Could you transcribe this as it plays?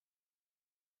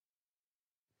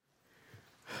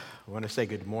I want to say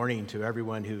good morning to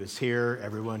everyone who is here,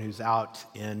 everyone who's out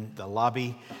in the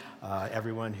lobby,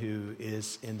 everyone who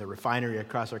is in the refinery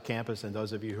across our campus, and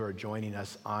those of you who are joining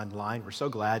us online. We're so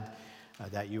glad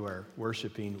that you are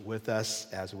worshiping with us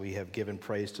as we have given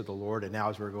praise to the Lord. And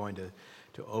now as we're going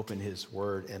to open His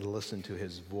Word and listen to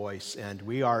His voice. And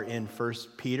we are in 1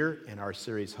 Peter in our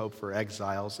series, Hope for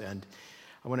Exiles. And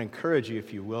I want to encourage you,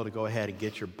 if you will, to go ahead and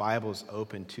get your Bibles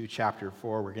open to chapter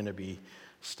 4. We're going to be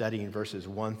studying verses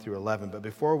 1 through 11. But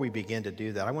before we begin to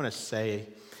do that, I want to say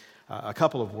a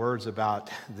couple of words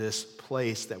about this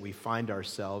place that we find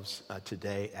ourselves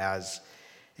today as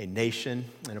a nation.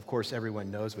 And of course,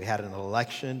 everyone knows we had an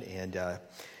election, and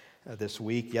this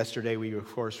week, yesterday, we of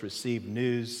course received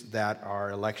news that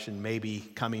our election may be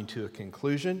coming to a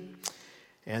conclusion.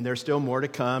 And there's still more to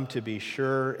come, to be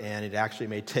sure, and it actually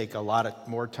may take a lot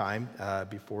more time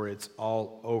before it's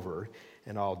all over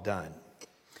and all done.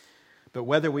 But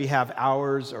whether we have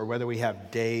hours or whether we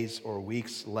have days or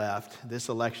weeks left, this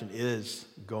election is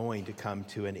going to come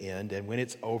to an end. And when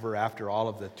it's over, after all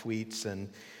of the tweets and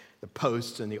the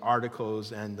posts and the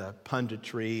articles and the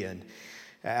punditry, and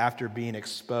after being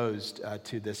exposed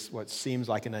to this, what seems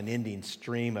like an unending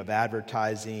stream of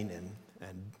advertising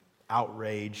and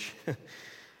outrage,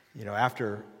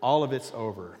 after all of it's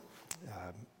over,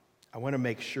 I want to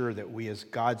make sure that we as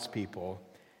God's people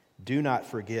do not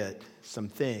forget some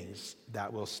things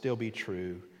that will still be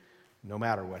true no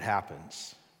matter what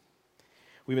happens.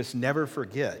 We must never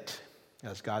forget,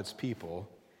 as God's people,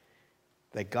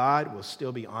 that God will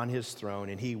still be on His throne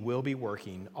and He will be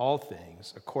working all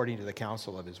things according to the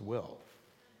counsel of His will.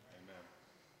 Amen.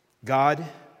 God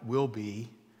will be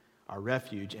our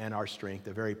refuge and our strength,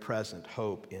 a very present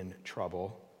hope in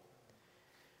trouble.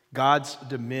 God's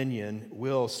dominion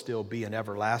will still be an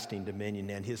everlasting dominion,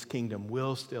 and His kingdom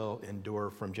will still endure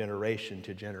from generation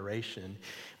to generation.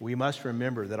 We must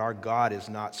remember that our God is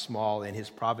not small, and His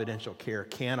providential care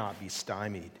cannot be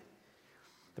stymied.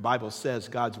 The Bible says,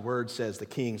 God's word says, the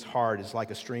king's heart is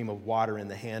like a stream of water in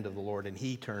the hand of the Lord, and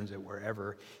He turns it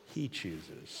wherever He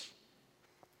chooses.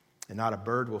 And not a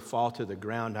bird will fall to the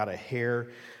ground, not a hair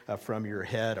from your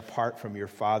head apart from your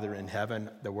Father in heaven.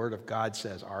 The Word of God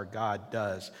says our God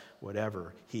does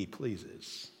whatever He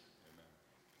pleases. Amen.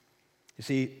 You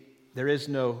see, there is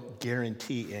no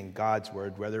guarantee in God's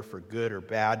Word, whether for good or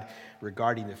bad,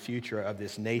 regarding the future of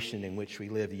this nation in which we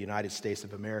live, the United States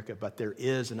of America, but there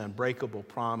is an unbreakable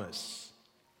promise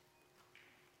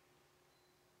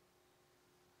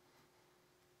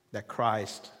that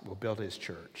Christ will build His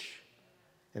church,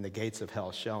 and the gates of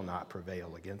hell shall not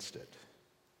prevail against it.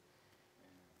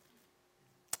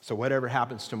 So whatever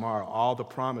happens tomorrow, all the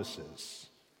promises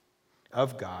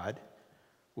of God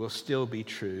will still be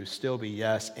true, still be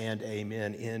yes and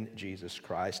amen in Jesus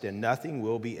Christ, and nothing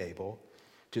will be able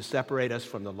to separate us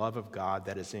from the love of God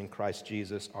that is in Christ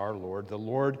Jesus our Lord. The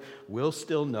Lord will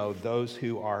still know those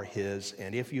who are His,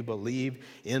 and if you believe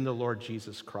in the Lord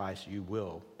Jesus Christ, you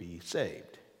will be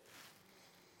saved.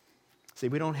 See,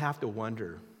 we don't have to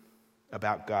wonder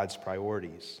about God's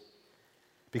priorities,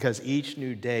 because each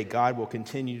new day God will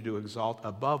continue to exalt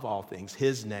above all things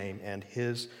His name and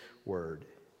His word.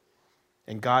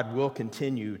 And God will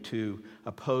continue to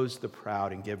oppose the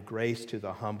proud and give grace to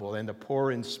the humble, and the poor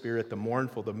in spirit, the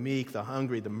mournful, the meek, the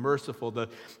hungry, the merciful,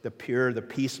 the pure, the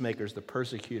peacemakers, the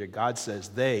persecuted. God says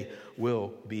they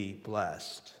will be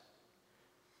blessed.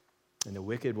 And the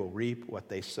wicked will reap what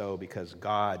they sow, because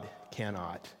God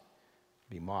cannot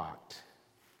be mocked.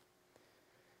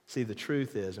 See, the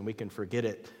truth is, and we can forget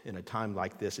it in a time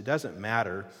like this, it doesn't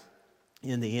matter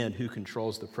in the end who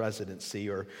controls the presidency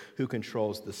or who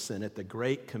controls the Senate. The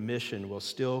Great Commission will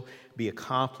still be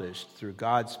accomplished through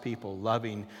God's people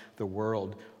loving the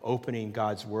world, opening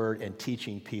God's Word and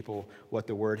teaching people what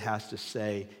the Word has to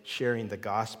say, sharing the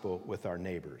gospel with our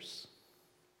neighbors.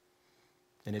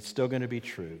 And it's still going to be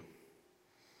true.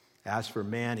 As for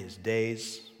man, his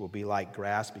days will be like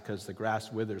grass, because the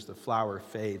grass withers, the flower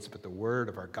fades, but the word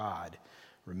of our God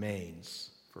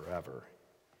remains forever.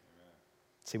 Amen.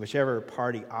 See, whichever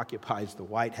party occupies the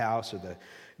White House or the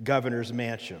governor's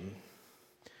mansion,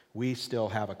 we still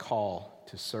have a call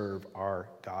to serve our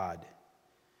God.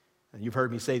 And you've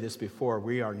heard me say this before,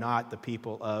 we are not the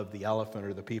people of the elephant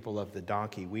or the people of the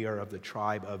donkey. We are of the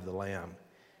tribe of the Lamb.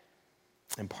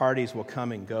 And parties will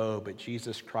come and go, but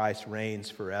Jesus Christ reigns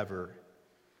forever.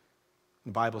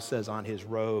 The Bible says on His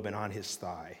robe and on His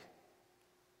thigh,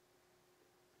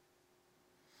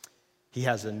 He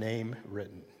has a name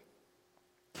written,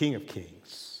 King of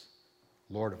Kings,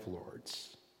 Lord of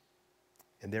Lords.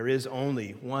 And there is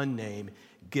only one name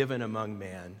given among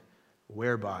men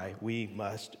whereby we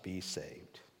must be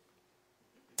saved.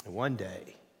 And one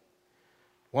day,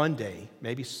 one day,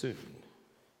 maybe soon,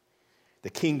 the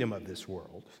kingdom of this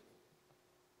world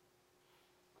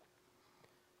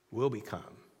will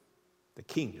become the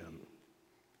kingdom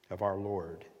of our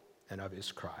Lord and of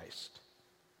his Christ,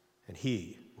 and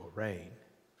he will reign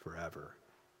forever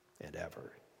and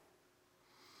ever.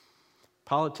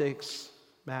 Politics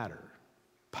matter.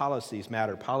 Policies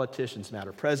matter. Politicians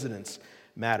matter. Presidents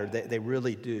matter. They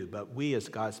really do. But we as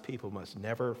God's people must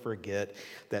never forget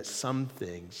that some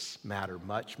things matter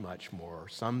much, much more.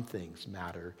 Some things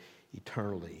matter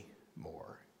eternally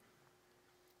more.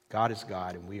 God is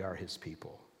God and we are his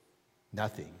people.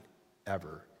 Nothing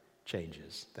ever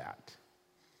changes that.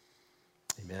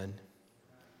 Amen.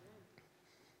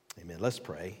 Amen. Let's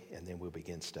pray and then we'll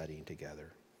begin studying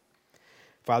together.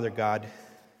 Father God,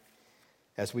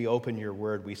 as we open your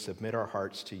word, we submit our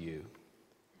hearts to you.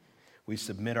 We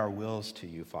submit our wills to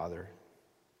you, Father.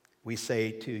 We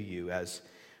say to you as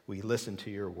we listen to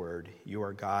your word, you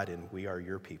are God and we are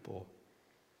your people.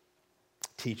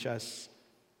 Teach us,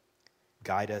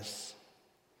 guide us,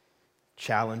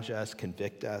 challenge us,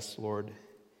 convict us, Lord.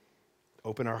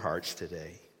 Open our hearts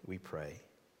today, we pray,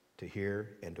 to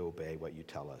hear and to obey what you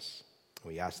tell us.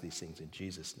 We ask these things in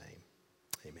Jesus' name.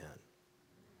 Amen.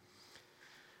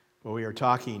 Well, we are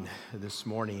talking this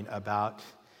morning about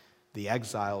the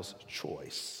exile's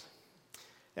choice.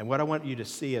 And what I want you to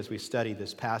see as we study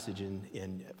this passage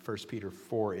in 1 Peter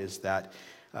 4 is that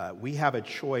we have a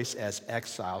choice as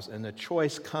exiles, and the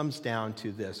choice comes down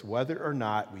to this: whether or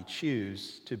not we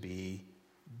choose to be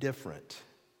different.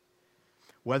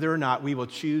 Whether or not we will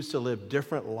choose to live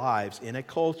different lives in a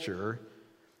culture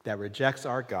that rejects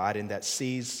our God and that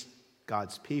sees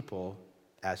God's people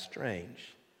as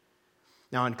strange.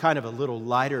 Now, on kind of a little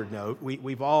lighter note,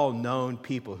 we've all known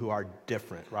people who are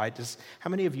different, right? Just how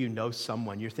many of you know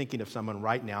someone, you're thinking of someone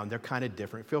right now, and they're kind of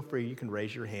different? Feel free, you can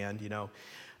raise your hand,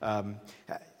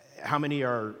 How many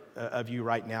of you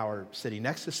right now are sitting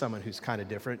next to someone who's kind of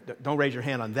different? Don't raise your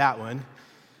hand on that one.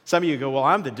 Some of you go, well,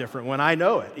 I'm the different one. I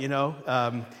know it,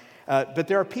 But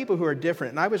there are people who are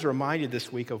different. And I was reminded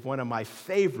this week of one of my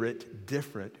favorite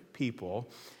different people.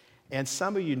 And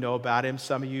some of you know about him.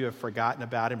 Some of you have forgotten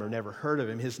about him or never heard of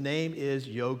him. His name is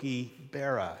Yogi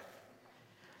Berra.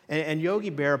 And Yogi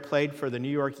Berra played for the New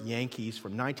York Yankees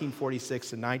from 1946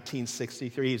 to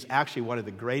 1963. He's actually one of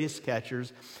the greatest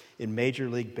catchers in Major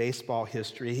League Baseball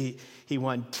history. He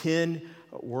won 10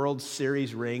 World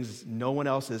Series rings. No one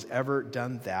else has ever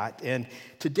done that. And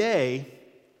today,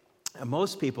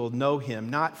 most people know him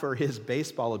not for his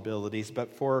baseball abilities,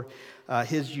 but for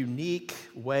his unique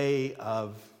way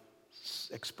of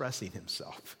expressing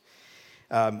himself.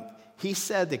 He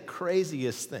said the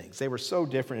craziest things. They were so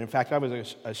different. In fact, I was going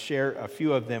to share a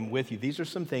few of them with you. These are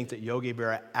some things that Yogi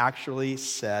Berra actually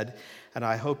said, and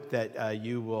I hope that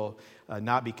you will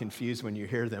not be confused when you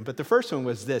hear them. But the first one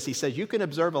was this. He said, you can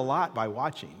observe a lot by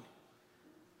watching.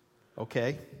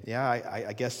 Okay, yeah,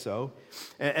 I guess so.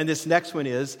 And this next one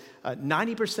is,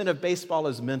 90% of baseball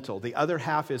is mental. The other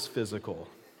half is physical.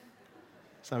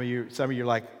 Some of you are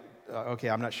like, okay,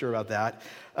 I'm not sure about that.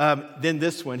 Then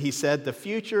this one, he said, the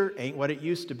future ain't what it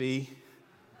used to be.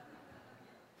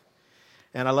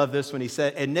 And I love this one. He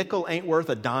said, a nickel ain't worth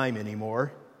a dime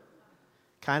anymore.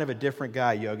 Kind of a different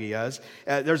guy, Yogi is.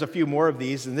 There's a few more of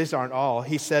these, and these aren't all.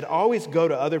 He said, always go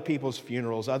to other people's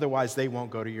funerals, otherwise they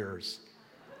won't go to yours.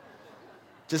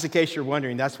 Just in case you're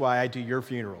wondering, that's why I do your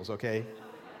funerals, okay?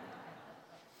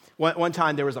 One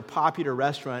time there was a popular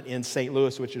restaurant in St.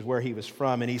 Louis, which is where he was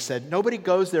from, and he said, nobody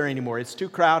goes there anymore. It's too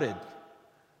crowded.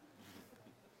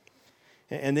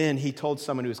 And then he told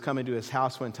someone who was coming to his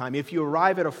house one time, if you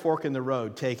arrive at a fork in the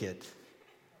road, take it.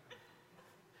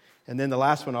 And then the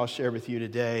last one I'll share with you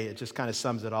today, it just kind of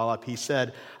sums it all up. He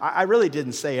said, I really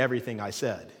didn't say everything I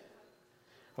said.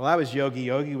 Well, that was Yogi.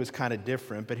 Yogi was kind of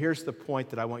different, but here's the point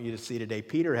that I want you to see today.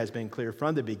 Peter has been clear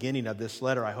from the beginning of this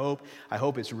letter. I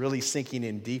hope it's really sinking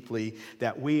in deeply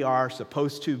that we are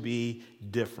supposed to be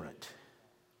different.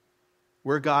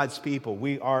 We're God's people.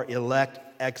 We are elect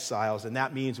exiles, and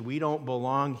that means we don't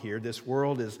belong here. This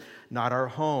world is not our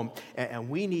home, and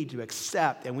we need to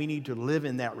accept and we need to live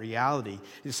in that reality.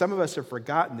 Some of us have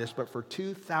forgotten this, but for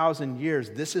 2,000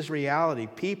 years, this is reality.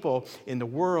 People in the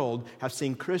world have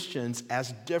seen Christians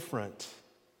as different,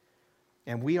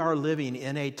 and we are living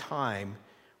in a time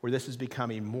where this is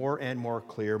becoming more and more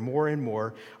clear, more and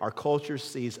more. Our culture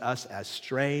sees us as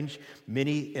strange.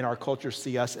 Many in our culture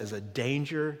see us as a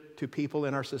danger to people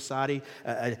in our society,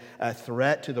 a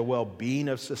threat to the well-being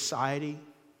of society.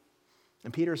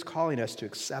 And Peter is calling us to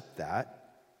accept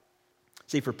that.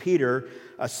 See, for Peter,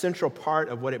 a central part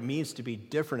of what it means to be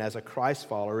different as a Christ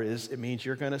follower is it means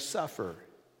you're going to suffer.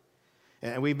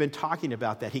 And we've been talking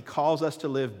about that. He calls us to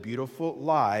live beautiful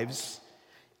lives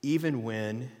even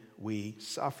when we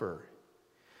suffer.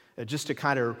 Just to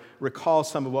kind of recall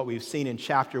some of what we've seen in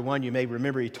chapter 1, you may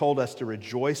remember he told us to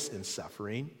rejoice in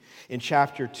suffering. In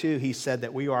chapter 2, he said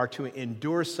that we are to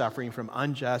endure suffering from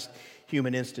unjust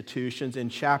human institutions. In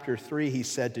chapter 3, he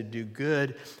said to do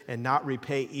good and not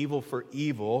repay evil for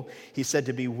evil. He said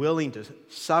to be willing to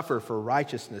suffer for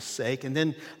righteousness' sake. And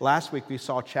then last week we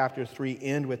saw chapter 3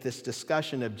 end with this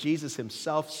discussion of Jesus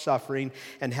himself suffering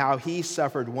and how he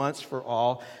suffered once for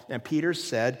all. And Peter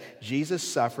said, Jesus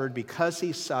suffered. Because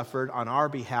he suffered on our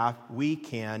behalf, we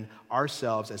can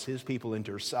ourselves as his people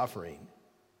endure suffering.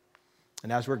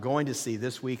 And as we're going to see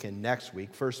this week and next week,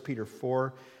 1 Peter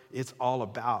 4, it's all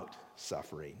about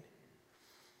suffering.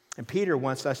 And Peter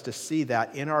wants us to see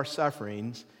that in our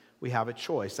sufferings, we have a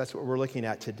choice. That's what we're looking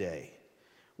at today.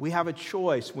 We have a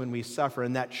choice when we suffer,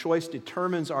 and that choice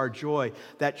determines our joy.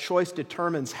 That choice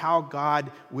determines how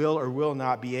God will or will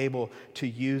not be able to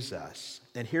use us.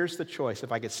 And here's the choice,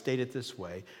 if I could state it this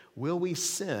way. Will we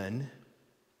sin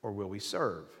or will we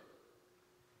serve?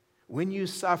 When you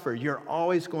suffer, you're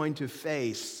always going to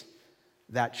face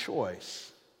that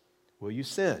choice. Will you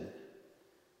sin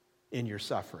in your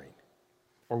suffering,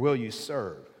 or will you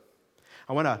serve?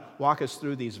 I want to walk us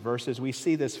through these verses. We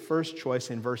see this first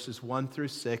choice in verses 1 through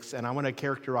 6, and I want to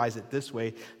characterize it this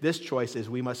way. This choice is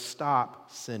we must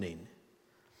stop sinning.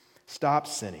 Stop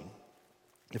sinning.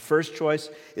 The first choice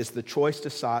is the choice to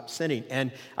stop sinning.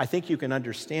 And I think you can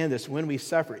understand this. When we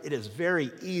suffer, it is very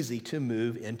easy to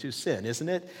move into sin, isn't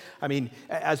it? I mean,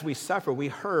 as we suffer, we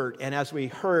hurt. And as we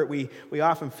hurt, we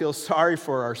often feel sorry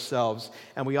for ourselves.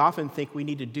 And we often think we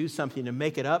need to do something to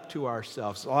make it up to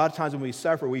ourselves. A lot of times when we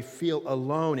suffer, we feel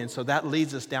alone. And so that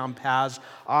leads us down paths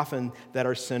often that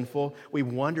are sinful. We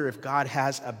wonder if God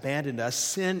has abandoned us.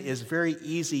 Sin is very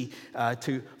easy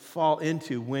to fall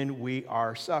into when we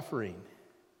are suffering.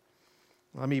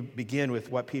 Let me begin with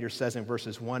what Peter says in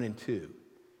verses 1 and 2.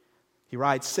 He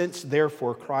writes, "Since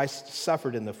therefore Christ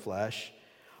suffered in the flesh,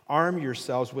 arm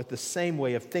yourselves with the same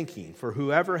way of thinking, for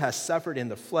whoever has suffered in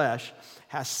the flesh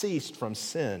has ceased from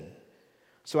sin,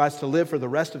 so as to live for the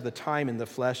rest of the time in the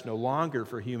flesh, no longer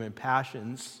for human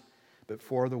passions, but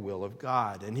for the will of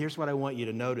God." And here's what I want you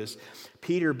to notice.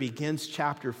 Peter begins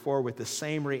chapter 4 with the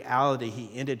same reality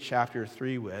he ended chapter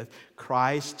 3 with.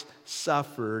 Christ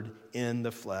suffered in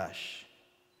the flesh.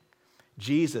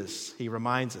 Jesus, he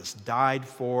reminds us, died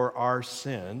for our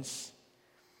sins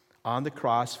on the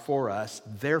cross for us.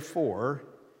 Therefore,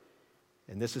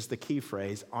 and this is the key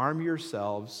phrase, arm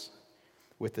yourselves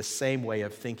with the same way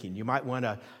of thinking. You might want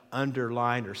to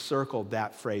underline or circle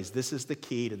that phrase. This is the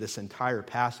key to this entire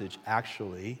passage,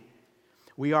 actually.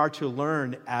 We are to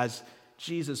learn as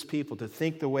Jesus' people to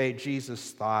think the way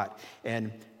Jesus thought.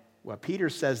 And what Peter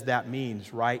says that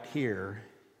means right here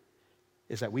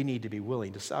is that we need to be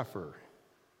willing to suffer.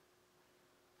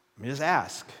 I mean, just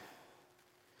ask,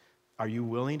 are you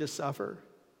willing to suffer?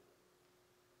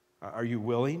 Are you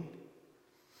willing?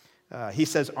 He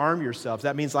says, arm yourselves.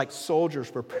 That means like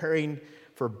soldiers preparing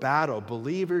for battle.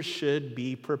 Believers should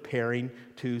be preparing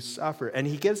to suffer. And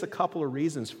he gives a couple of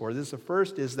reasons for this. The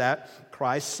first is that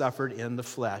Christ suffered in the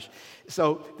flesh.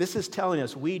 So this is telling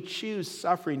us we choose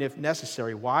suffering if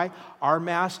necessary. Why? Our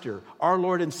Master, our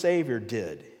Lord and Savior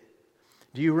did.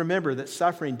 Do you remember that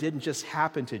suffering didn't just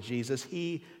happen to Jesus?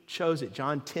 He chose it.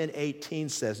 John 10:18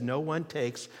 says, "No one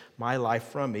takes my life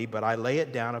from me, but I lay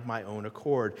it down of my own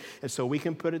accord." And so we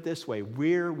can put it this way.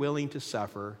 We're willing to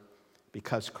suffer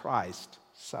because Christ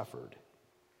suffered.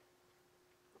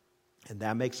 And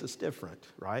that makes us different,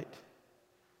 right?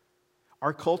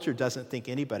 Our culture doesn't think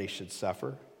anybody should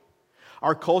suffer.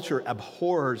 Our culture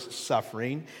abhors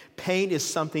suffering. Pain is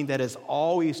something that is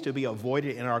always to be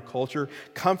avoided in our culture.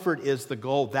 Comfort is the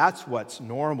goal. That's what's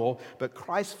normal. But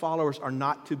Christ's followers are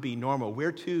not to be normal.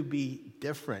 We're to be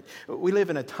different. We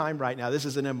live in a time right now, this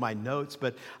isn't in my notes,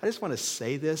 but I just want to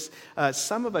say this.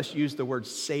 Some of us use the word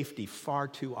safety far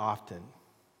too often.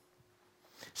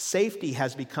 Safety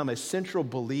has become a central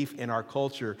belief in our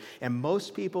culture, and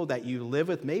most people that you live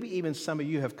with, maybe even some of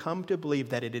you, have come to believe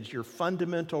that it is your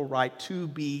fundamental right to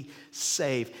be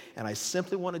safe. And I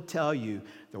simply want to tell you,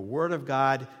 the Word of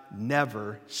God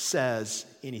never says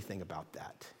anything about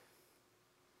that.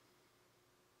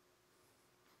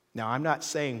 Now, I'm not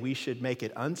saying we should make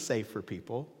it unsafe for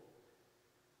people,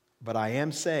 but I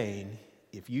am saying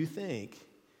if you think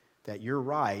that your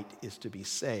right is to be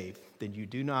safe, then you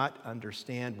do not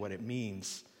understand what it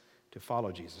means to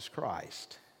follow Jesus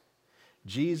Christ.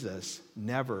 Jesus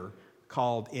never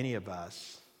called any of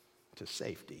us to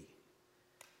safety.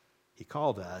 He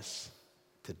called us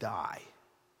to die.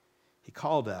 He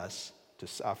called us to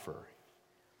suffer.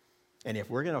 And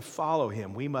if we're going to follow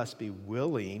him, we must be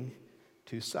willing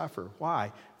to suffer.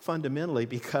 Why? Fundamentally,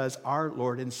 because our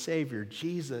Lord and Savior,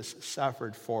 Jesus,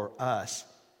 suffered for us.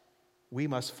 We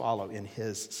must follow in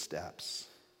his steps.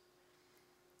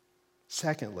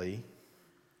 Secondly,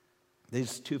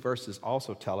 these two verses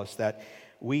also tell us that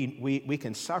we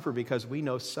can suffer because we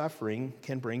know suffering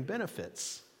can bring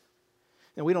benefits.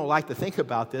 And we don't like to think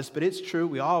about this, but it's true.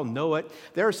 We all know it.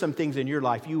 There are some things in your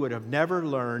life you would have never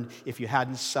learned if you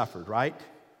hadn't suffered, right?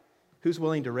 Who's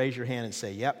willing to raise your hand and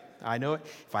say, yep, I know it.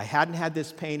 If I hadn't had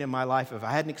this pain in my life, if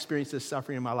I hadn't experienced this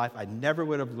suffering in my life, I never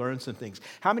would have learned some things.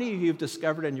 How many of you have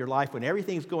discovered in your life when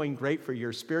everything's going great for you,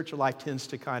 your spiritual life tends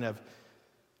to kind of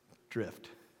drift?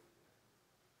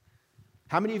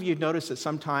 How many of you have noticed that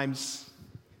sometimes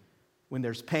when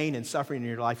there's pain and suffering in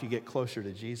your life, you get closer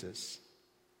to Jesus?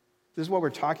 This is what we're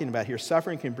talking about here.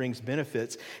 Suffering can bring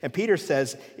benefits. And Peter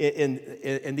says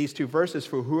in these two verses,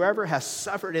 for whoever has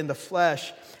suffered in the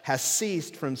flesh has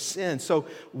ceased from sin. So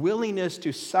willingness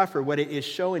to suffer, what it is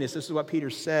showing us, this is what Peter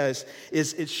says,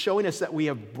 is it's showing us that we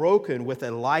have broken with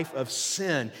a life of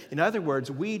sin. In other words,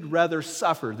 we'd rather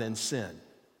suffer than sin.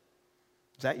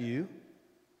 Is that you?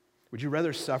 Would you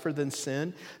rather suffer than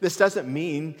sin? This doesn't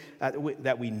mean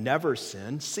that we never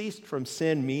sin. Ceased from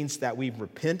sin means that we've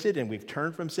repented and we've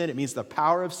turned from sin. It means the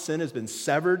power of sin has been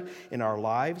severed in our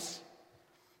lives.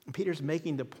 And Peter's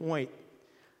making the point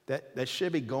that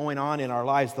should be going on in our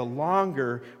lives. The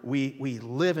longer we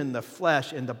live in the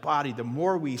flesh, in the body, the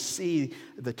more we see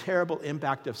the terrible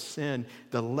impact of sin,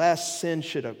 the less sin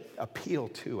should appeal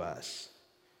to us.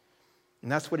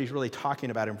 And that's what he's really talking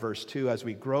about in verse 2. As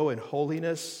we grow in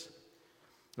holiness,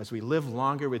 as we live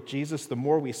longer with Jesus, the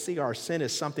more we see our sin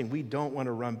as something we don't want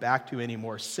to run back to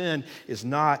anymore. Sin is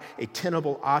not a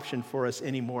tenable option for us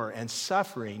anymore, and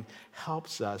suffering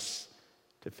helps us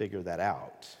to figure that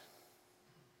out.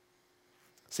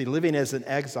 See, living as an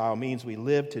exile means we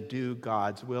live to do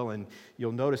God's will, and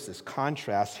you'll notice this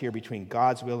contrast here between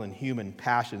God's will and human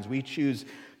passions. We choose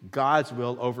God's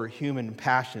will over human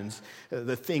passions,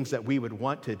 the things that we would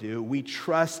want to do. We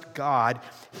trust God,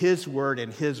 his word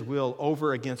and his will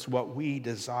over against what we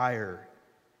desire.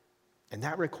 And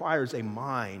that requires a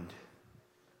mind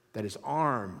that is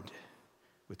armed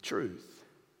with truth,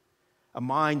 a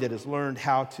mind that has learned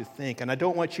how to think. And I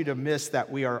don't want you to miss that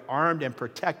we are armed and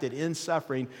protected in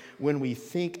suffering when we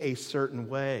think a certain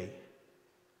way.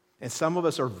 And some of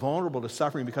us are vulnerable to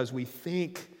suffering because we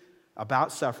think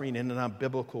about suffering in an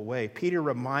unbiblical way. Peter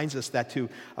reminds us that to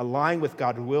align with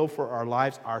God's will for our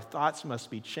lives, our thoughts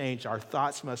must be changed, our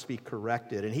thoughts must be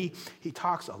corrected. And he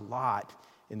talks a lot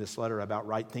in this letter about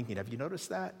right thinking. Have you noticed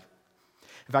that?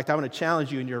 In fact, I want to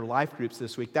challenge you in your life groups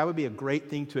this week. That would be a great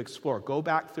thing to explore. Go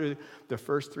back through the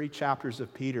first 3 chapters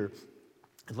of Peter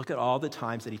and look at all the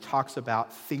times that he talks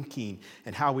about thinking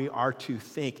and how we are to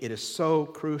think. It is so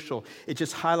crucial. It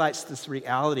just highlights this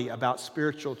reality about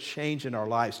spiritual change in our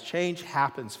lives. Change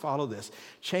happens, follow this.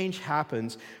 Change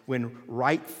happens when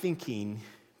right thinking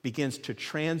begins to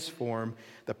transform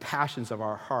the passions of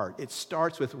our heart. It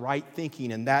starts with right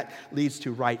thinking, and that leads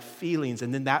to right feelings,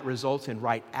 and then that results in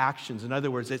right actions. In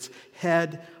other words, it's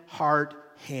head, heart,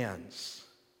 hands.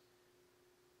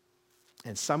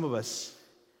 And some of us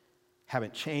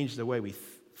haven't changed the way we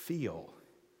feel,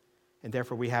 and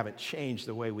therefore we haven't changed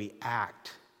the way we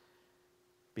act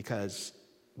because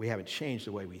we haven't changed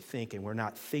the way we think, and we're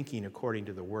not thinking according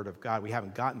to the Word of God. We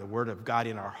haven't gotten the Word of God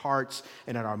in our hearts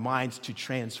and in our minds to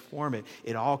transform it.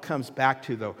 It all comes back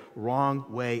to the wrong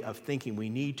way of thinking. We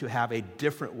need to have a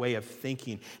different way of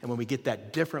thinking, and when we get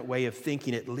that different way of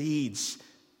thinking, it leads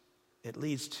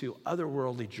to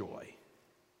otherworldly joy,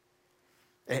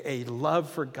 a love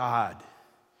for God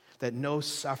that no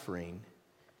suffering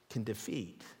can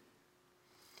defeat.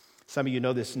 Some of you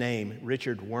know this name,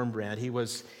 Richard Wurmbrand. He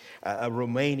was a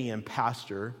Romanian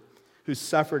pastor who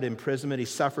suffered imprisonment. He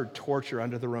suffered torture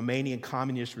under the Romanian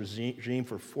communist regime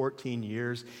for 14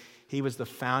 years. He was the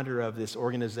founder of this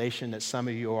organization that some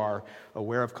of you are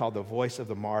aware of called the Voice of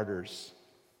the Martyrs.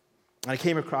 And I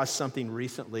came across something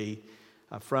recently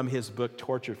from his book,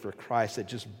 Tortured for Christ, that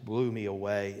just blew me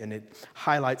away. And it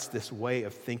highlights this way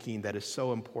of thinking that is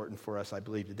so important for us, I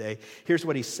believe, today. Here's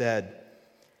what he said.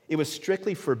 It was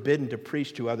strictly forbidden to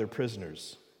preach to other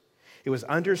prisoners. It was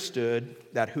understood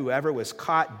that whoever was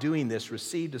caught doing this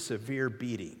received a severe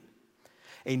beating.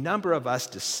 A number of us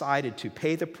decided to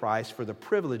pay the price for the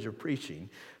privilege of preaching,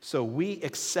 so we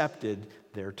accepted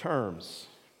their terms.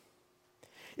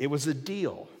 It was a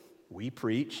deal. We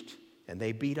preached, and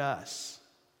they beat us.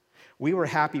 We were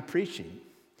happy preaching.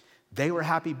 They were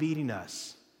happy beating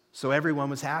us. So everyone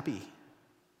was happy.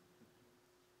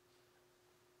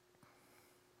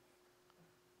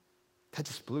 That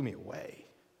just blew me away.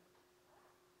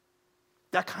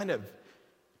 That kind of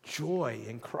joy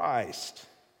in Christ,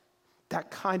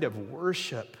 that kind of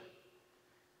worship,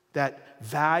 that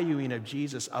valuing of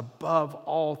Jesus above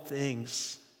all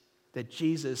things, that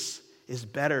Jesus is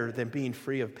better than being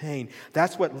free of pain.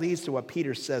 That's what leads to what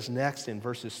Peter says next in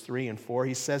verses 3 and 4.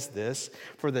 He says this,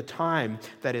 "For the time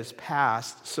that is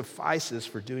past suffices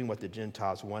for doing what the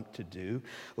Gentiles want to do,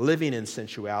 living in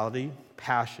sensuality,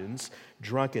 passions,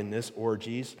 drunkenness,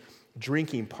 orgies,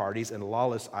 drinking parties, and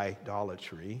lawless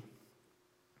idolatry."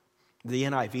 The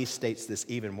NIV states this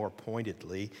even more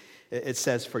pointedly. It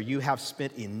says, "For you have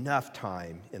spent enough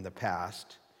time in the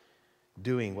past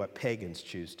doing what pagans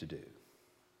choose to do."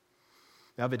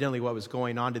 Now, evidently, what was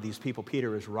going on to these people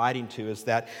Peter is writing to is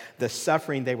that the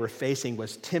suffering they were facing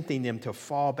was tempting them to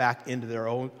fall back into their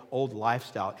own old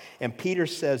lifestyle. And Peter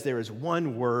says there is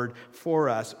one word for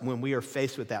us when we are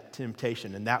faced with that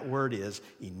temptation, and that word is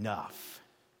enough.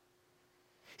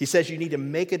 He says you need to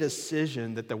make a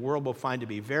decision that the world will find to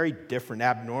be very different,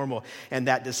 abnormal, and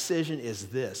that decision is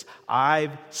this: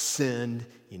 I've sinned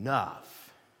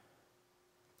enough.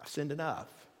 I've sinned enough.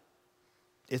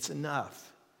 It's enough.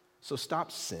 So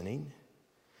stop sinning.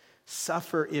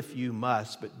 Suffer if you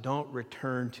must, but don't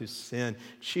return to sin.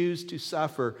 Choose to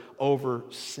suffer over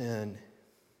sin.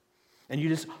 And you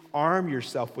just arm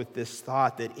yourself with this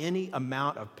thought that any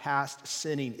amount of past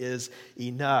sinning is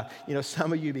enough. You know,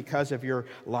 some of you, because of your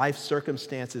life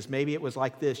circumstances, maybe it was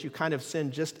like this. You kind of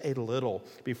sinned just a little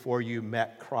before you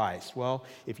met Christ. Well,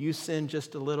 if you sin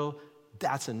just a little,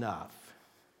 that's enough.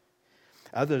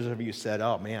 Others of you said,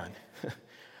 "Oh man,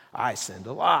 I sinned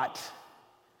a lot."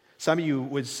 Some of you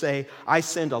would say, "I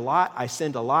sinned a lot. I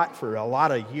sinned a lot for a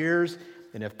lot of years."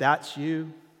 And if that's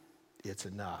you, it's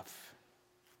enough.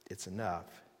 It's enough.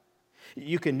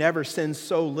 You can never sin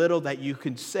so little that you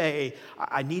can say,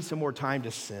 "I need some more time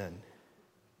to sin."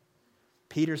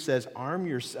 Peter says, arm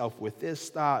yourself with this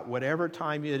thought. Whatever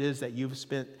time it is that you've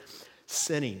spent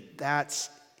sinning, that's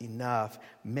enough.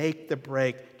 Make the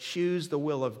break. Choose the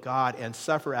will of God and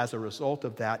suffer as a result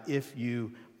of that if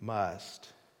you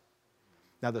must.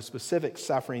 Now, the specific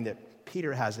suffering that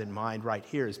Peter has in mind right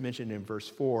here is mentioned in verse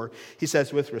 4. He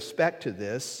says, with respect to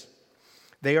this,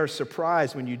 they are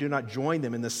surprised when you do not join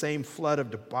them in the same flood of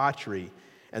debauchery,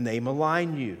 and they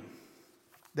malign you.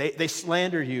 They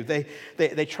slander you.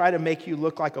 They try to make you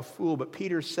look like a fool. But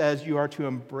Peter says you are to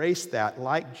embrace that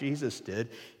like Jesus did,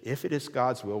 if it is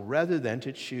God's will, rather than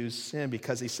to choose sin,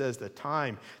 because he says the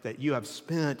time that you have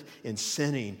spent in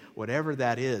sinning, whatever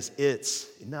that is, it's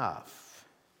enough.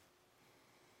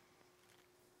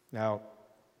 Now,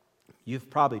 you've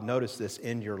probably noticed this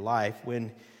in your life.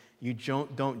 When you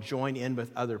don't join in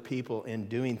with other people in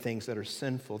doing things that are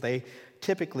sinful, they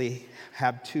typically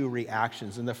have two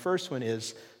reactions. And the first one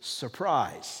is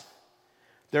surprise.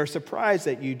 They're surprised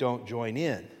that you don't join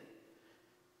in.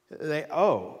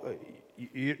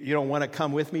 You don't want to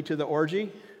come with me to the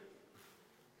orgy?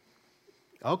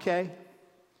 Okay.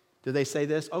 Do they say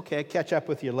this? Okay, catch up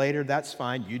with you later. That's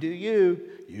fine. You do you.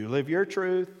 You live your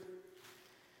truth.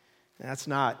 That's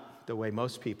not the way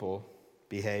most people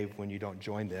behave when you don't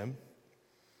join them.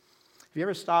 Have you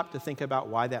ever stopped to think about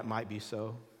why that might be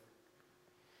so?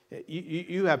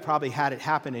 You have probably had it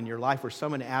happen in your life where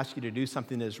someone asks you to do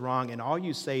something that is wrong, and all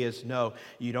you say is no.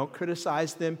 You don't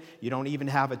criticize them. You don't even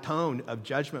have a tone of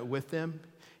judgment with them.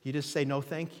 You just say, no,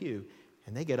 thank you.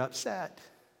 And they get upset.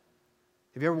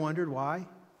 Have you ever wondered why?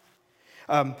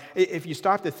 If you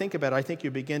stop to think about it, I think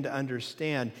you begin to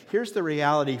understand. Here's the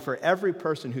reality for every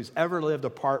person who's ever lived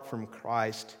apart from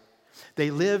Christ.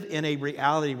 They live in a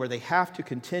reality where they have to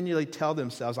continually tell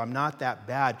themselves, I'm not that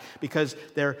bad, because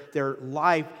their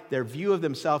life, their view of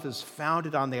themselves is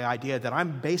founded on the idea that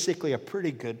I'm basically a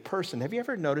pretty good person. Have you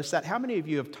ever noticed that? How many of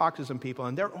you have talked to some people,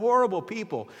 and they're horrible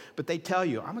people, but they tell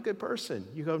you, I'm a good person.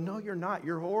 You go, no, you're not.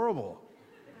 You're horrible.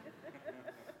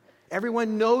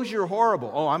 Everyone knows you're horrible.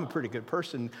 Oh, I'm a pretty good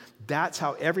person. That's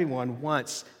how everyone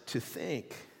wants to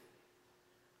think.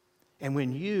 And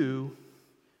when you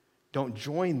don't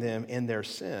join them in their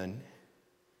sin,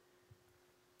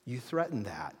 you threaten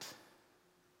that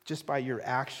just by your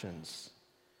actions.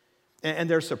 And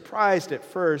they're surprised at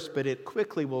first, but it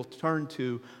quickly will turn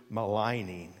to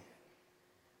maligning.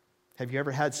 Have you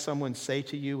ever had someone say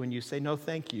to you when you say, no,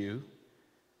 thank you,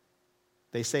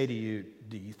 they say to you,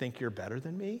 do you think you're better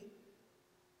than me?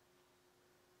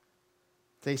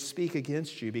 They speak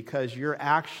against you because your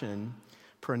action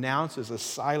pronounces a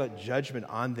silent judgment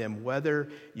on them whether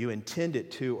you intend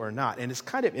it to or not. And it's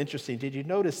kind of interesting. Did you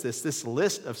notice this? This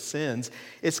list of sins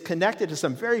is connected to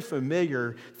some very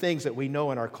familiar things that we know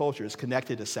in our culture. It's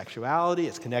connected to sexuality,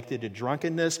 it's connected to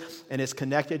drunkenness, and it's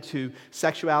connected to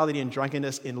sexuality and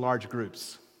drunkenness in large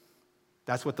groups.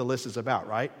 That's what the list is about,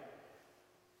 right?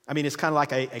 I mean, it's kind of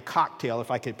like a cocktail, if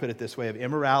I could put it this way, of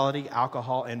immorality,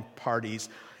 alcohol, and parties.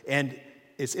 And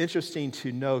it's interesting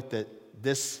to note that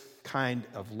this kind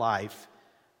of life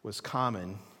was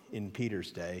common in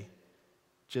Peter's day,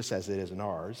 just as it is in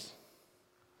ours.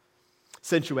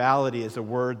 Sensuality is a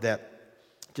word that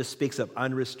just speaks of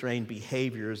unrestrained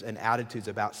behaviors and attitudes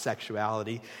about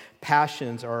sexuality.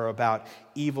 Passions are about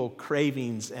evil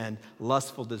cravings and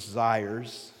lustful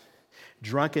desires.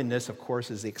 Drunkenness, of course,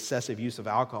 is the excessive use of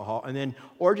alcohol. And then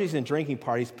orgies and drinking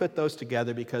parties, put those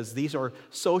together because these are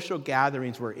social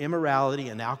gatherings where immorality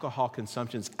and alcohol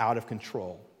consumption is out of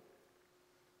control.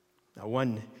 Now,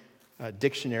 one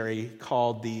dictionary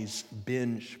called these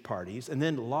binge parties. And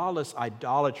then lawless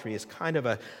idolatry is kind of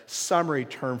a summary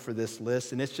term for this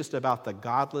list, and it's just about the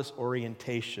godless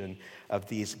orientation of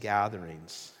these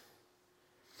gatherings.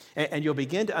 And you'll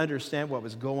begin to understand what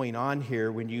was going on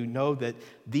here when you know that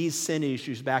these sin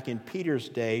issues back in Peter's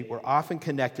day were often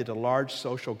connected to large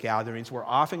social gatherings, were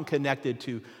often connected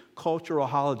to cultural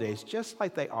holidays, just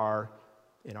like they are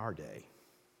in our day.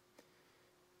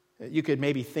 You could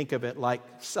maybe think of it like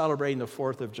celebrating the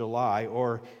 4th of July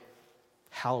or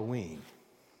Halloween.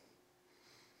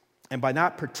 And by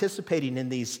not participating in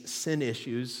these sin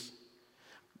issues,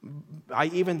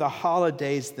 even the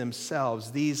holidays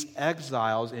themselves, these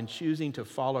exiles in choosing to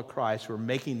follow Christ were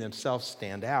making themselves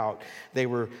stand out. They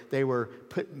were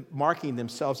marking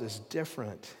themselves as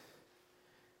different.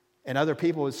 And other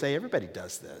people would say, everybody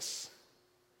does this.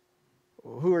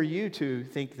 Who are you to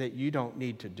think that you don't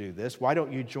need to do this? Why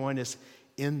don't you join us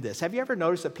in this? Have you ever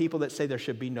noticed that people that say there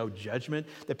should be no judgment,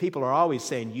 that people are always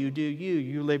saying, you do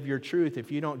you live your truth.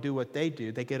 If you don't do what they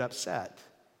do, they get upset.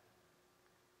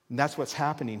 And that's what's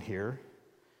happening here.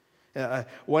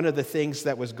 One of the things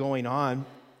that was going on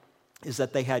is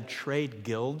that they had trade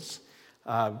guilds,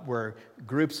 where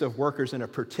groups of workers in a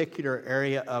particular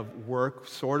area of work,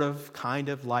 sort of, kind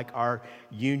of like our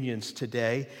unions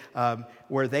today,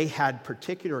 where they had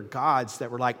particular gods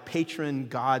that were like patron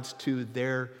gods to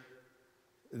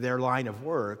their line of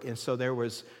work. And so there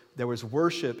was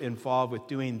worship involved with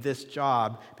doing this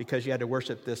job because you had to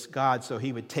worship this God, so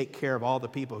he would take care of all the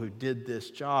people who did this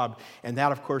job. And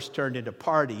that, of course, turned into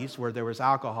parties where there was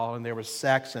alcohol and there was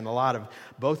sex and a lot of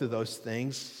both of those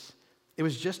things. It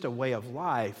was just a way of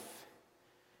life.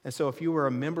 And so if you were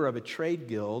a member of a trade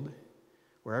guild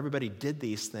where everybody did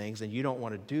these things and you don't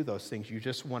want to do those things, you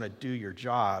just want to do your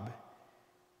job,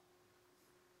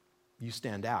 you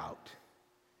stand out.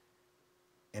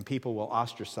 And people will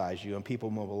ostracize you and people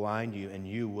will malign you and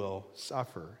you will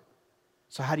suffer.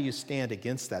 So how do you stand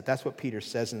against that? That's what Peter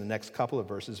says in the next couple of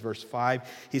verses. Verse 5,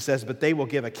 he says, "But they will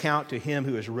give account to him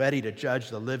who is ready to judge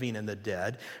the living and the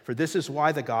dead. For this is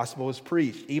why the gospel is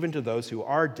preached, even to those who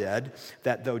are dead,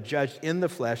 that though judged in the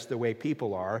flesh the way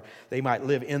people are, they might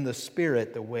live in the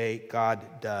spirit the way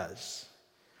God does."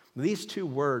 These two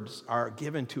words are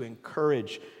given to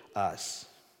encourage us.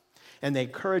 And they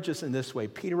encourage us in this way.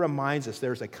 Peter reminds us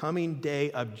there's a coming day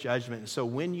of judgment. And so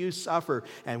when you suffer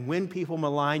and when people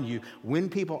malign you, when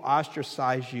people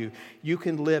ostracize you, you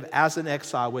can live as an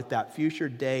exile with that future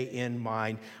day in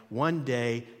mind. One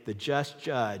day, the just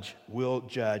judge, will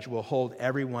hold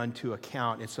everyone to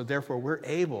account. And so therefore, we're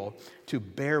able to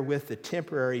bear with the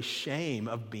temporary shame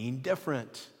of being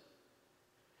different.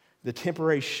 The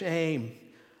temporary shame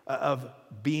of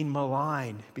being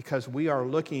maligned, because we are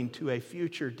looking to a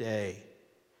future day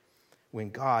when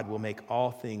God will make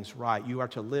all things right. You are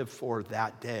to live for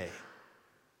that day.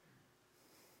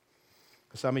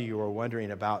 Some of you are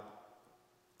wondering about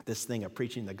this thing of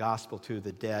preaching the gospel to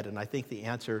the dead, and I think the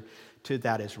answer to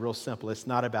that is real simple. It's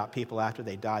not about people after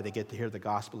they die, they get to hear the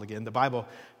gospel again. The Bible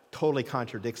totally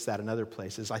contradicts that in other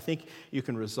places. I think you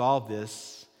can resolve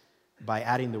this by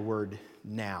adding the word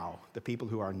now, the people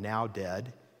who are now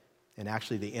dead. And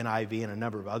actually the NIV and a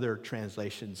number of other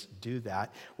translations do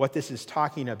that. What this is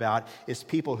talking about is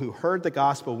people who heard the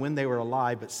gospel when they were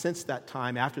alive, but since that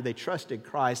time, after they trusted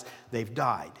Christ, they've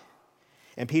died.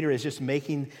 And Peter is just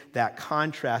making that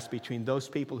contrast between those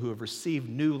people who have received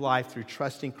new life through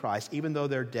trusting Christ, even though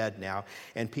they're dead now,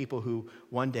 and people who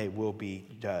one day will be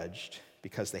judged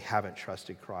because they haven't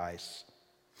trusted Christ.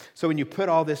 So when you put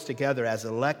all this together, as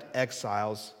elect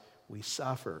exiles, we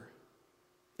suffer.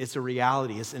 It's a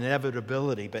reality, it's an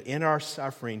inevitability, but in our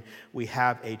suffering, we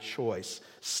have a choice.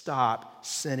 Stop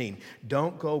sinning.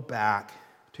 Don't go back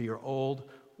to your old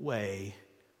way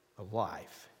of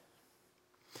life.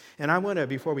 And I want to,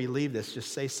 before we leave this,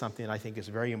 just say something I think is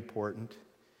very important.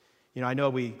 You know, I know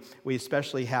we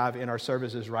especially have in our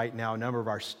services right now a number of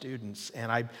our students,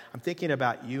 and I'm thinking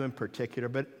about you in particular,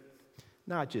 but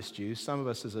not just you. Some of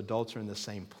us as adults are in the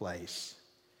same place.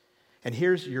 And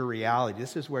here's your reality.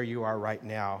 This is where you are right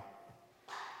now.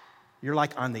 You're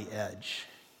like on the edge.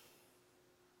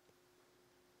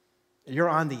 You're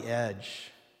on the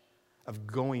edge of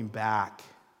going back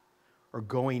or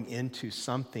going into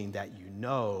something that you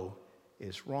know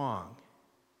is wrong.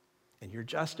 And you're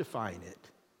justifying it.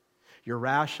 You're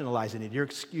rationalizing it. You're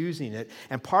excusing it.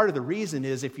 And part of the reason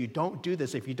is if you don't do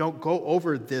this, if you don't go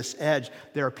over this edge,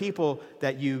 there are people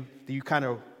that you kind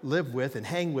of live with and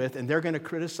hang with, and they're going to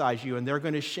criticize you, and they're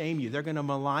going to shame you. They're going to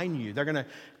malign you. They're going to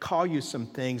call you some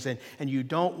things, and you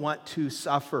don't want to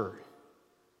suffer.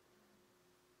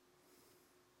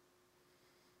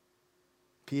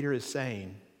 Peter is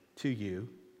saying to you,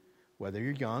 whether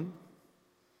you're young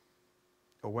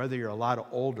or whether you're a lot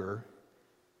older,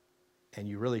 and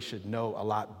you really should know a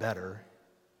lot better,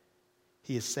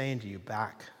 he is saying to you,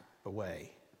 back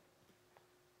away.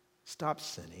 Stop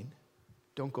sinning.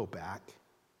 Don't go back.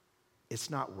 It's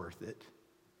not worth it.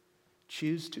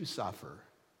 Choose to suffer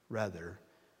rather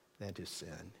than to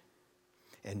sin.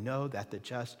 And know that the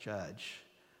just judge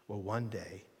will one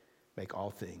day make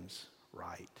all things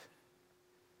right.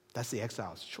 That's the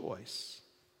exile's choice.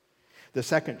 The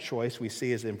second choice we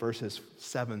see is in verses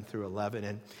 7 through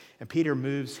 11. And Peter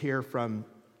moves here from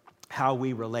how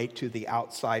we relate to the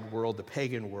outside world, the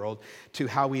pagan world, to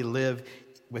how we live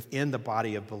within the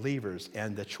body of believers.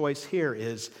 And the choice here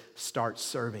is start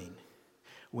serving.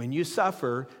 When you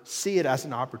suffer, see it as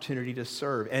an opportunity to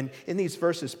serve. And in these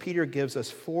verses, Peter gives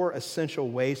us 4 essential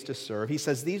ways to serve. He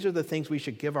says these are the things we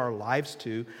should give our lives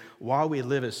to while we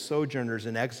live as sojourners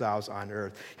and exiles on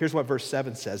earth. Here's what verse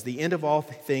 7 says. The end of all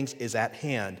things is at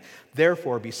hand.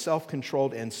 Therefore, be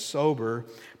self-controlled and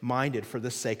sober-minded for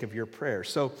the sake of your prayers.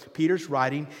 So Peter's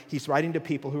writing. He's writing to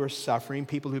people who are suffering,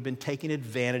 people who've been taken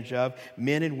advantage of,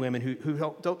 men and women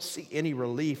who don't see any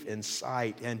relief in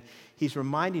sight. And he's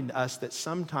reminding us that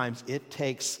sometimes it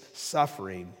takes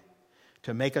suffering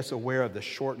to make us aware of the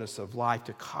shortness of life,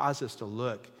 to cause us to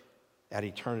look at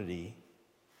eternity.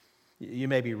 You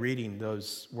may be reading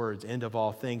those words, end of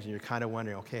all things, and you're kind of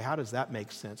wondering, okay, how does that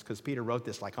make sense? Because Peter wrote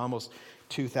this like almost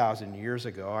 2,000 years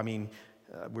ago. I mean,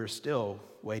 we're still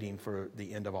waiting for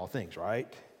the end of all things,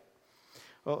 right?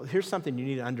 Well, here's something you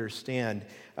need to understand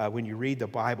when you read the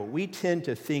Bible. We tend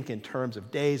to think in terms of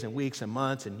days and weeks and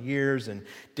months and years and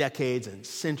decades and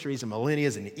centuries and millennia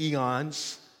and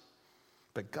eons.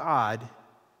 But God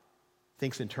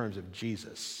thinks in terms of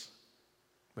Jesus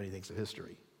when he thinks of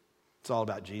history. It's all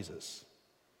about Jesus.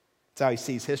 It's how he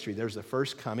sees history. There's the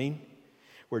first coming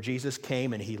where Jesus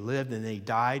came and he lived and then he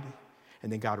died.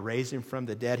 And then God raised him from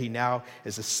the dead. He now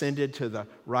is ascended to the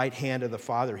right hand of the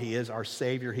Father. He is our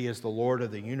Savior. He is the Lord of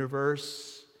the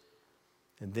universe.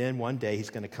 And then one day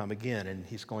he's going to come again and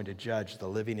he's going to judge the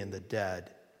living and the dead.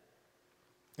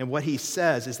 And what he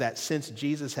says is that since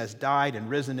Jesus has died and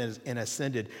risen and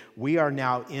ascended, we are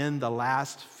now in the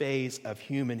last phase of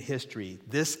human history.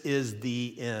 This is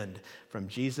the end from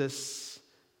Jesus'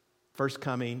 first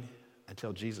coming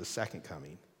until Jesus' second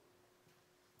coming.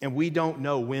 And we don't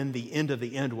know when the end of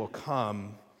the end will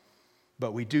come,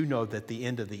 but we do know that the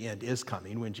end of the end is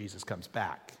coming when Jesus comes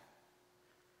back.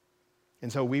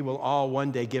 And so we will all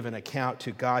one day give an account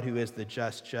to God who is the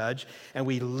just judge, and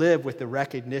we live with the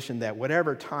recognition that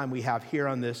whatever time we have here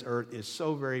on this earth is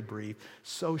so very brief,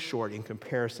 so short in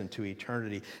comparison to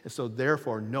eternity. And so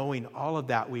therefore, knowing all of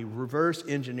that, we reverse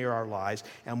engineer our lives,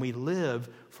 and we live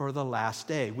for the last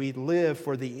day. We live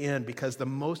for the end because the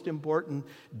most important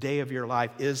day of your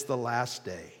life is the last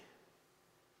day.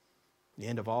 The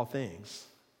end of all things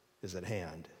is at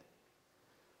hand.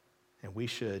 And we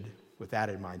should, with that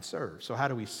in mind, serve. So how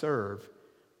do we serve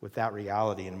with that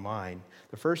reality in mind?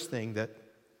 The first thing that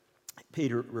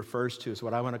Peter refers to is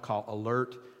what I want to call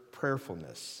alert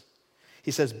prayerfulness. He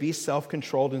says, be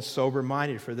self-controlled and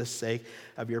sober-minded for the sake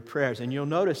of your prayers. And you'll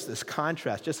notice this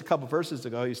contrast. Just a couple verses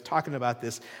ago, he was talking about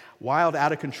this wild,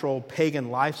 out-of-control pagan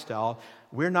lifestyle.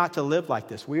 We're not to live like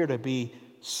this. We are to be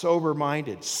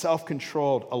sober-minded,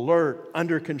 self-controlled, alert,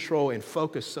 under control, and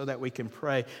focused so that we can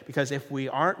pray. Because if we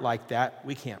aren't like that,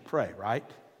 we can't pray, right?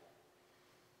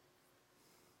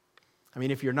 I mean,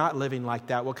 if you're not living like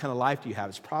that, what kind of life do you have?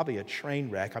 It's probably a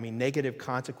train wreck. I mean, negative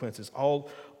consequences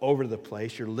all over the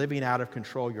place. You're living out of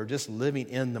control. You're just living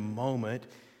in the moment.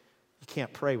 You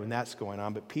can't pray when that's going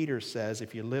on. But Peter says,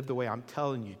 if you live the way I'm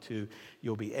telling you to,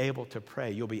 you'll be able to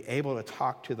pray. You'll be able to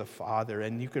talk to the Father.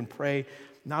 And you can pray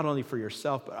not only for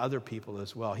yourself, but other people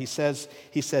as well. He says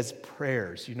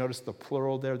prayers. You notice the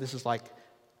plural there? This is like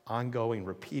ongoing,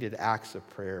 repeated acts of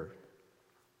prayer.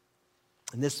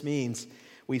 And this means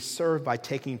we serve by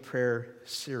taking prayer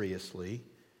seriously,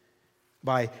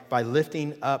 by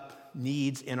lifting up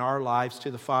needs in our lives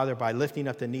to the Father, by lifting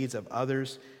up the needs of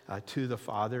others to the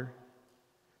Father.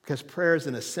 Because prayer is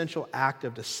an essential act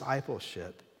of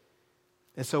discipleship.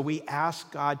 And so we ask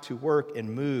God to work and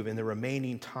move in the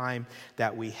remaining time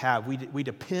that we have. We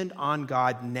depend on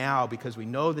God now because we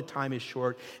know the time is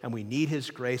short and we need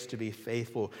His grace to be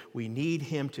faithful. We need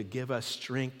Him to give us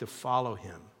strength to follow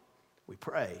Him. We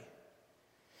pray.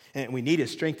 And we need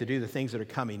His strength to do the things that are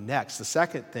coming next. The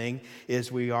second thing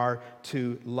is we are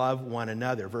to love one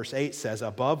another. Verse 8 says,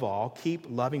 above all, keep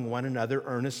loving one another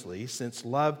earnestly, since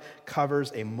love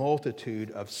covers a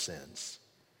multitude of sins.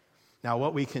 Now,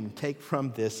 what we can take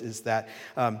from this is that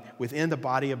within the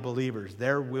body of believers,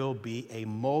 there will be a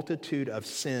multitude of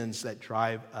sins that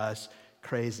drive us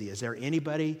crazy. Is there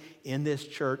anybody in this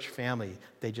church family,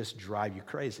 they just drive you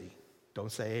crazy?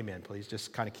 Don't say amen, please.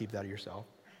 Just kind of keep that to yourself.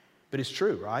 But it's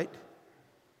true, right?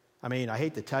 I mean, I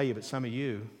hate to tell you, but some of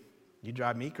you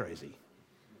drive me crazy.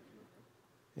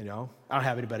 You know, I don't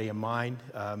have anybody in mind.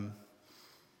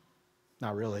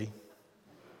 Not really.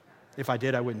 If I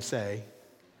did, I wouldn't say.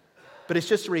 But it's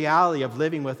just the reality of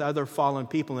living with other fallen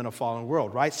people in a fallen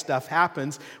world, right? Stuff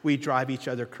happens. We drive each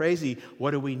other crazy.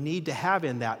 What do we need to have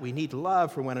in that? We need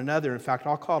love for one another. In fact,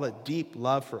 I'll call it deep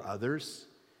love for others.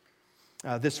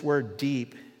 This word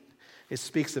deep, it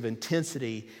speaks of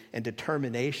intensity and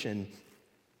determination.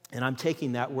 And I'm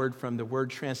taking that word from the word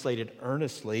translated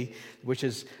earnestly, which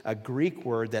is a Greek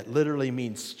word that literally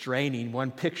means straining. One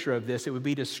picture of this, it would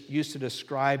be used to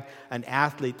describe an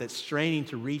athlete that's straining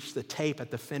to reach the tape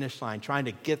at the finish line, trying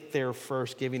to get there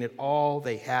first, giving it all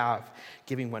they have,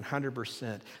 giving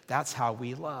 100%. That's how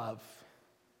we love.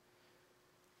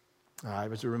 I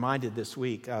was reminded this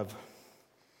week of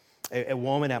a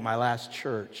woman at my last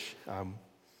church.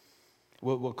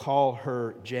 We'll call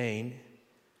her Jane.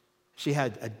 She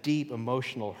had a deep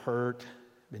emotional hurt,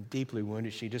 been deeply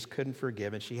wounded. She just couldn't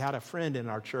forgive. And she had a friend in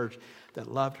our church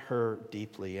that loved her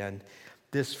deeply. And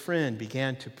this friend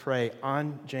began to pray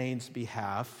on Jane's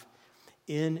behalf,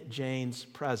 in Jane's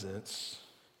presence,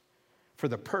 for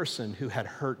the person who had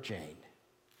hurt Jane.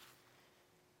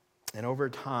 And over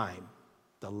time,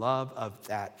 the love of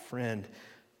that friend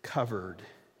covered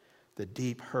the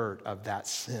deep hurt of that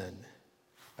sin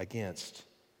against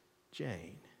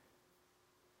Jane.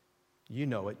 You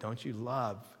know it, don't you?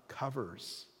 Love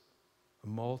covers a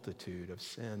multitude of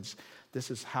sins.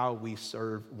 This is how we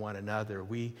serve one another.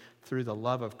 We, through the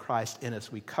love of Christ in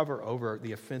us, we cover over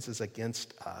the offenses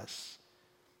against us.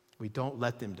 We don't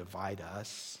let them divide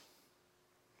us.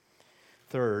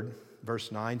 Third,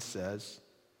 verse 9 says,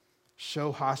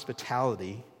 show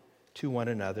hospitality to one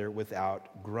another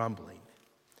without grumbling.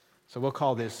 So we'll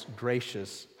call this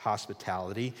gracious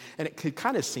hospitality. And it could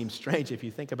kind of seem strange if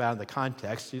you think about it in the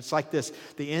context. It's like this: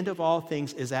 the end of all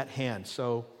things is at hand,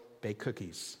 so bake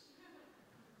cookies.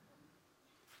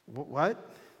 What?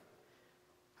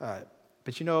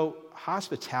 But you know,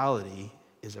 hospitality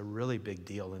is a really big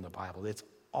deal in the Bible. It's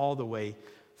all the way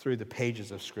through the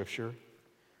pages of Scripture.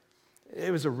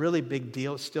 It was a really big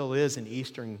deal. It still is in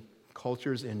Eastern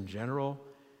cultures in general.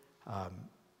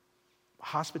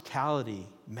 Hospitality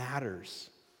matters.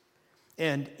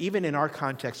 And even in our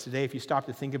context today, if you stop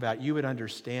to think about it, you would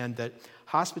understand that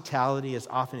hospitality is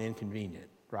often inconvenient,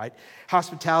 right?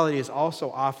 Hospitality is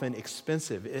also often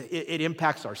expensive. It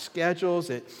impacts our schedules,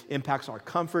 it impacts our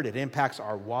comfort, it impacts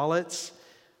our wallets.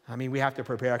 I mean, we have to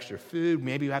prepare extra food.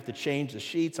 Maybe we have to change the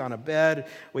sheets on a bed.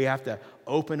 We have to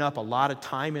open up a lot of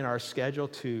time in our schedule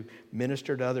to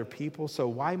minister to other people. So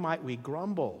why might we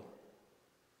grumble?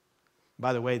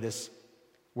 By the way, this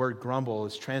word grumble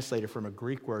is translated from a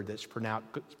Greek word that's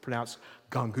pronounced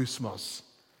gongusmos.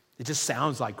 It just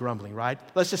sounds like grumbling, right?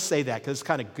 Let's just say that because it's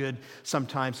kind of good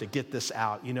sometimes to get this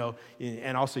out, you know.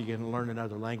 And also you can learn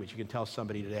another language. You can tell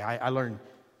somebody today. I learned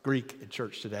Greek at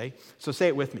church today. So say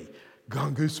it with me.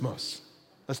 Gongusmos.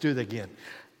 Let's do it again.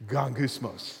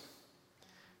 Gongusmos.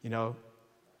 You know,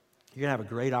 you're going to have a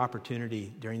great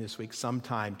opportunity during this week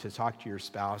sometime to talk to your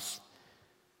spouse,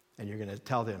 and you're going to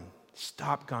tell them,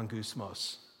 stop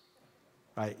gongusmos,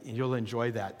 right? And you'll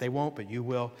enjoy that. They won't, but you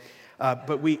will.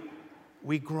 But we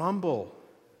grumble.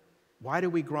 Why do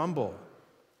we grumble?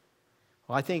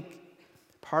 Well, I think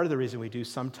part of the reason we do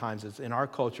sometimes is in our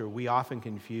culture, we often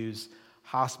confuse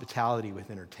hospitality with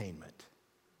entertainment.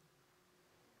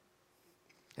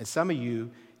 And some of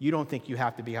you don't think you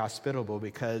have to be hospitable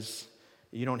because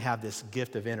you don't have this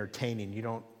gift of entertaining. You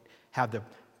don't have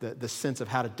the sense of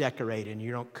how to decorate, and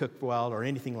you don't cook well or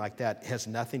anything like that. It has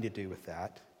nothing to do with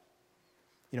that.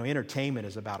 Entertainment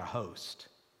is about a host.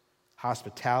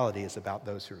 Hospitality is about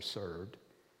those who are served.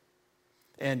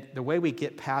 And the way we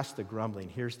get past the grumbling,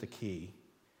 here's the key.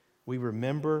 We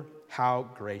remember how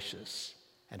gracious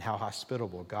and how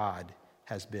hospitable God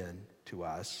has been to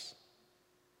us.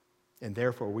 And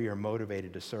therefore, we are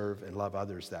motivated to serve and love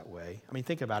others that way. I mean,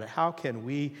 think about it. How can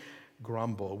we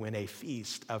grumble when a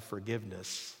feast of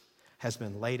forgiveness has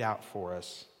been laid out for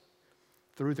us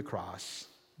through the cross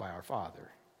by our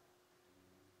Father?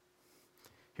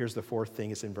 Here's the fourth thing.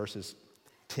 It's in verses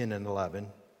 10 and 11.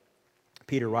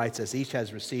 Peter writes, as each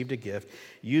has received a gift,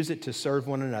 use it to serve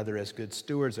one another as good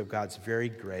stewards of God's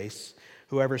varied grace.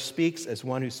 Whoever speaks as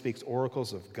one who speaks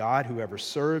oracles of God, whoever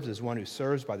serves as one who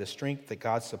serves by the strength that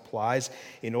God supplies,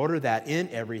 in order that in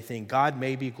everything God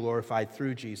may be glorified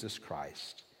through Jesus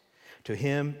Christ. To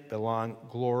him belong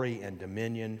glory and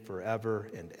dominion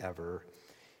forever and ever.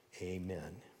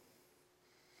 Amen.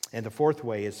 And the fourth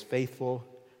way is faithful,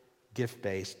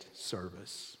 gift-based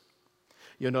service.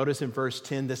 You'll notice in verse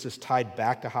 10, this is tied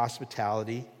back to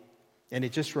hospitality. And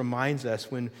it just reminds us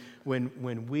when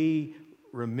we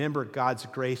remember God's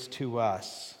grace to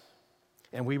us,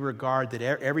 and we regard that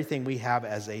everything we have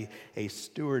as a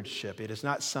stewardship, it is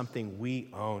not something we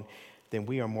own, then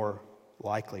we are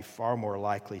far more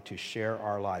likely to share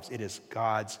our lives. It is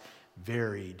God's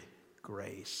varied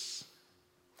grace.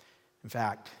 In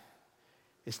fact,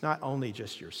 it's not only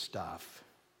just your stuff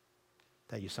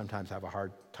that you sometimes have a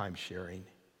hard time sharing.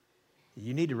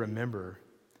 You need to remember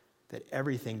that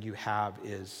everything you have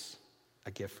is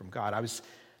a gift from God. I was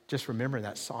just remembering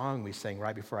that song we sang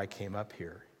right before I came up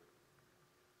here.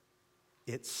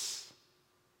 It's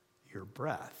your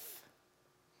breath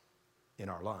in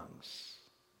our lungs.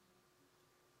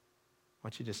 Why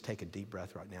don't you just take a deep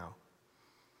breath right now?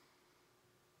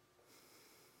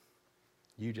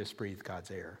 You just breathe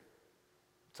God's air.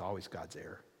 It's always God's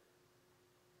air.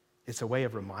 It's a way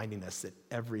of reminding us that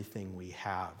everything we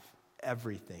have,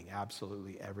 everything,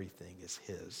 absolutely everything is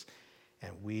His.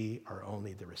 And we are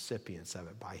only the recipients of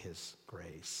it by His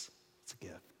grace. It's a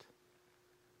gift.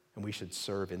 And we should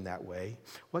serve in that way.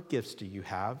 What gifts do you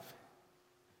have?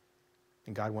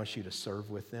 And God wants you to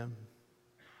serve with them.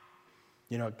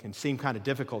 It can seem kind of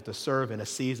difficult to serve in a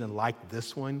season like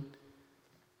this one.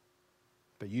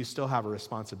 But you still have a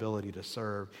responsibility to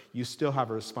serve. You still have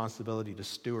a responsibility to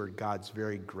steward God's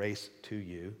very grace to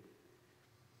you.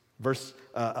 Verse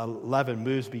 11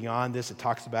 moves beyond this. It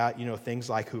talks about, things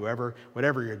like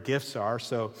whatever your gifts are.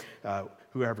 So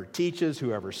whoever teaches,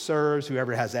 whoever serves,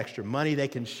 whoever has extra money they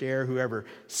can share, whoever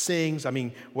sings.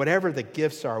 Whatever the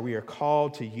gifts are, we are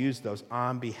called to use those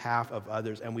on behalf of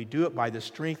others. And we do it by the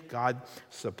strength God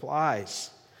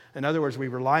supplies. In other words, we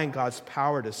rely on God's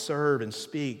power to serve and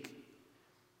speak.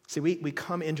 See, we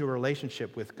come into a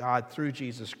relationship with God through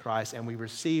Jesus Christ, and we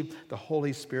receive the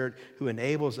Holy Spirit who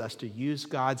enables us to use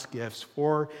God's gifts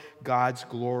for God's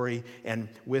glory and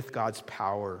with God's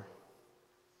power.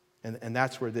 And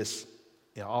that's where this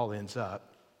all ends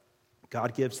up.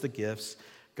 God gives the gifts.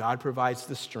 God provides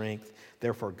the strength.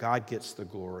 Therefore, God gets the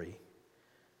glory.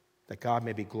 That God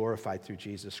may be glorified through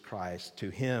Jesus Christ. To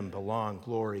Him belong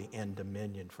glory and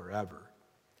dominion forever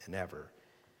and ever.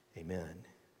 Amen.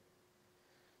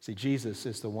 See, Jesus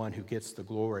is the one who gets the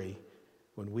glory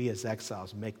when we as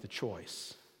exiles make the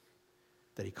choice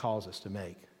that He calls us to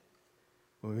make.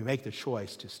 When we make the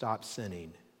choice to stop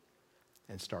sinning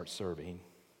and start serving.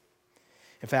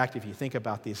 In fact, if you think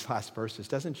about these last verses,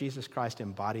 doesn't Jesus Christ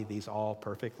embody these all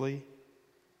perfectly?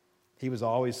 He was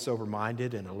always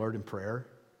sober-minded and alert in prayer,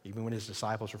 even when His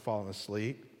disciples were falling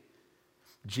asleep.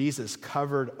 Jesus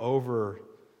covered over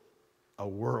a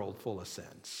world full of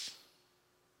sins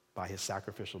by His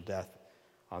sacrificial death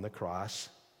on the cross.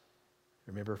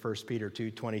 Remember 1 Peter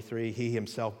 2:23, He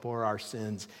Himself bore our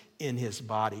sins in His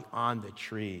body on the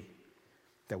tree,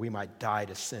 that we might die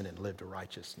to sin and live to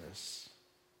righteousness.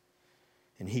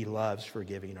 And He loves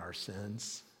forgiving our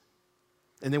sins.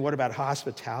 And then what about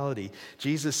hospitality?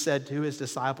 Jesus said to His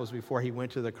disciples before He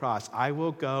went to the cross, I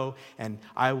will go and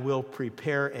I will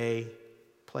prepare a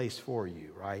place for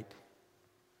you, right?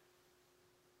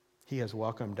 He has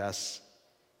welcomed us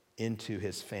into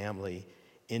His family,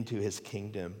 into His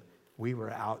kingdom. We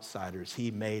were outsiders. He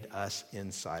made us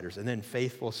insiders. And then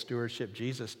faithful stewardship.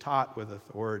 Jesus taught with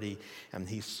authority, and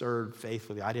He served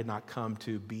faithfully. I did not come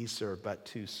to be served, but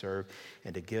to serve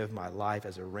and to give my life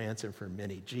as a ransom for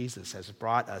many. Jesus has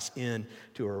brought us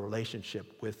into a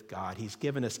relationship with God. He's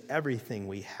given us everything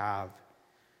we have.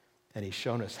 And he's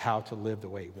shown us how to live the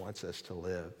way he wants us to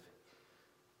live.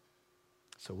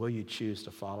 So will you choose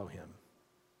to follow him?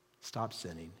 Stop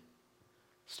sinning,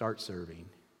 start serving,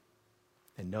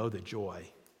 and know the joy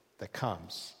that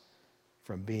comes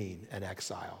from being an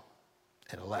exile,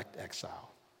 an elect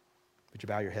exile. Would you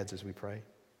bow your heads as we pray?